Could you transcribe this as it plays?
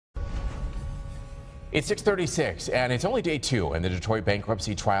It's 6:36, and it's only day 2 in the Detroit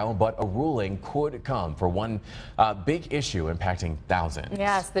bankruptcy trial, but a ruling could come for one big issue impacting thousands.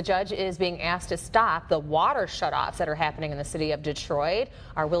 Yes, the judge is being asked to stop the water shutoffs that are happening in the city of Detroit.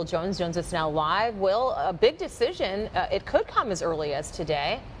 Our Will Jones joins us now live. Will, a big decision. It could come as early as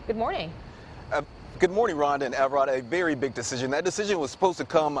today. Good morning. Good morning, Rhonda and Everett. A very big decision. That decision was supposed to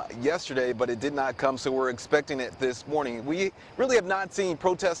come yesterday, but it did not come, so we're expecting it this morning. We really have not seen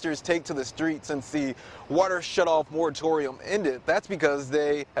protesters take to the street since the water shutoff moratorium ended. That's because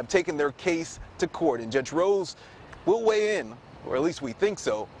they have taken their case to court, and Judge Rhodes will weigh in, or at least we think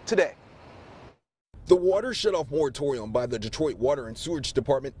so, today. The water shutoff moratorium by the Detroit Water and Sewerage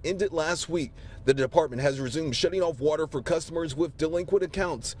Department ended last week. The department has resumed shutting off water for customers with delinquent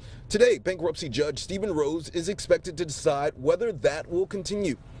accounts. Today, Bankruptcy Judge Steven Rhodes is expected to decide whether that will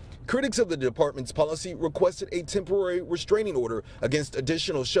continue. Critics of the department's policy requested a temporary restraining order against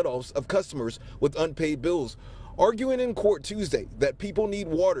additional shutoffs of customers with unpaid bills, arguing in court Tuesday that people need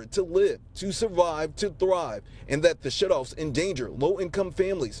water to live, to survive, to thrive, and that the shutoffs endanger low-income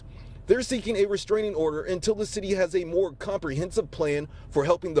families. They're seeking a restraining order until the city has a more comprehensive plan for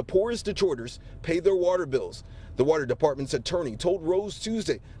helping the poorest Detroiters pay their water bills. The water department's attorney told Rose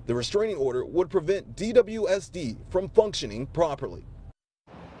Tuesday the restraining order would prevent DWSD from functioning properly.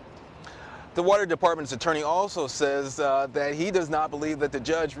 The water department's attorney also says that he does not believe that the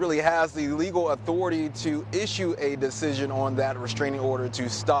judge really has the legal authority to issue a decision on that restraining order to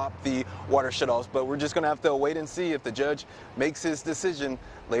stop the water shutoffs. But we're just going to have to wait and see if the judge makes his decision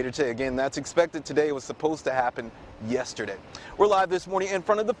later today. Again, that's expected today. It was supposed to happen yesterday. We're live this morning in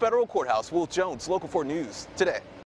front of the federal courthouse. Will Jones, Local 4 News, today.